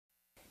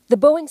The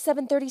Boeing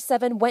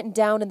 737 went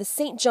down in the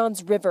St.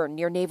 Johns River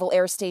near Naval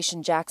Air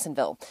Station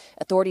Jacksonville.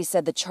 Authorities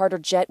said the charter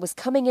jet was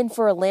coming in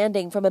for a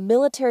landing from a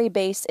military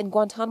base in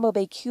Guantanamo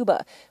Bay,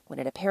 Cuba, when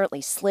it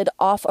apparently slid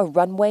off a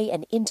runway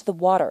and into the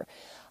water.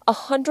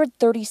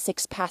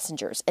 136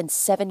 passengers and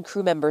 7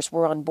 crew members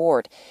were on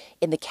board.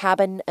 In the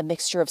cabin, a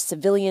mixture of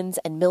civilians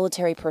and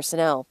military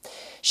personnel.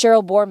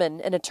 Cheryl Borman,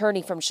 an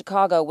attorney from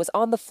Chicago, was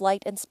on the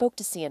flight and spoke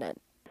to CNN.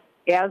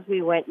 As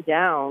we went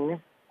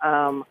down,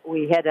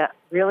 we had a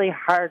really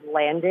hard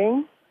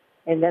landing,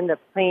 and then the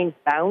plane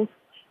bounced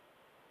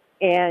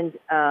and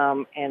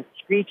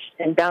screeched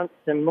and bounced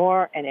some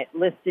more, and it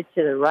listed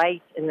to the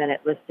right, and then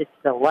it listed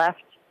to the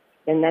left,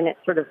 and then it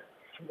sort of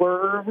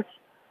swerved,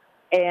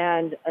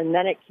 and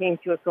then it came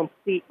to a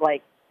complete,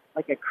 like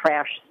a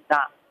crash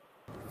stop.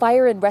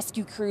 Fire and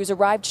rescue crews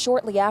arrived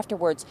shortly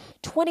afterwards.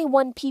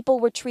 21 people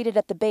were treated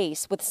at the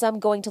base, with some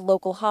going to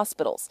local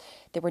hospitals.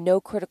 There were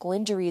no critical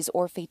injuries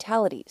or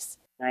fatalities.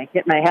 I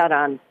hit my head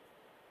on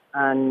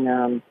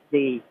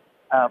the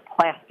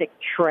plastic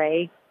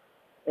tray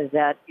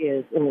that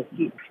is in the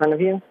seat in front of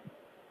you.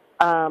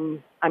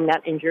 I'm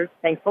not injured,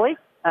 thankfully.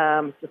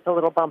 Just a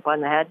little bump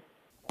on the head.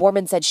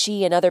 Borman said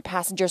she and other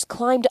passengers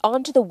climbed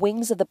onto the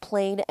wings of the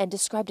plane and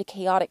described a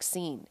chaotic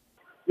scene.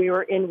 We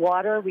were in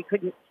water. We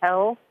couldn't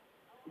tell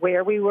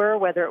where we were,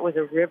 whether it was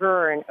a river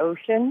or an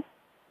ocean.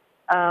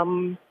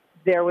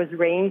 There was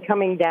rain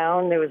coming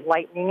down. There was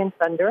lightning and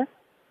thunder.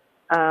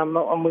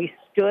 And we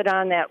stood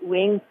on that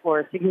wing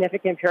for a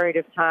significant period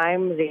of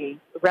time. The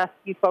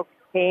rescue folks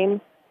came.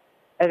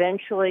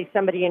 Eventually,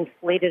 somebody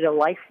inflated a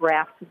life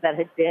raft that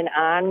had been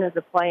on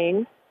the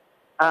plane,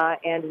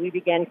 and we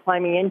began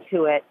climbing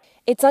into it.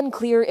 It's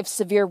unclear if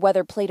severe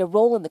weather played a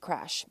role in the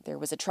crash. There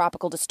was a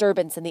tropical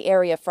disturbance in the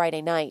area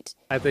Friday night.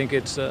 I think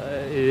it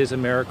is a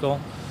miracle.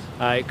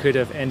 It could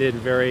have ended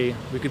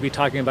we could be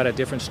talking about a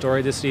different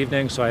story this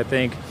evening, so I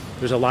think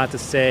there's a lot to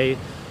say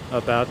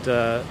about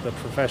the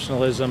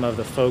professionalism of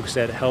the folks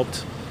that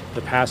helped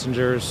the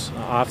passengers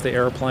off the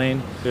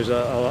airplane. There's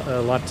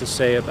a lot to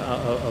say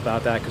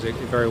about that because it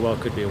very well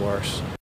could be worse.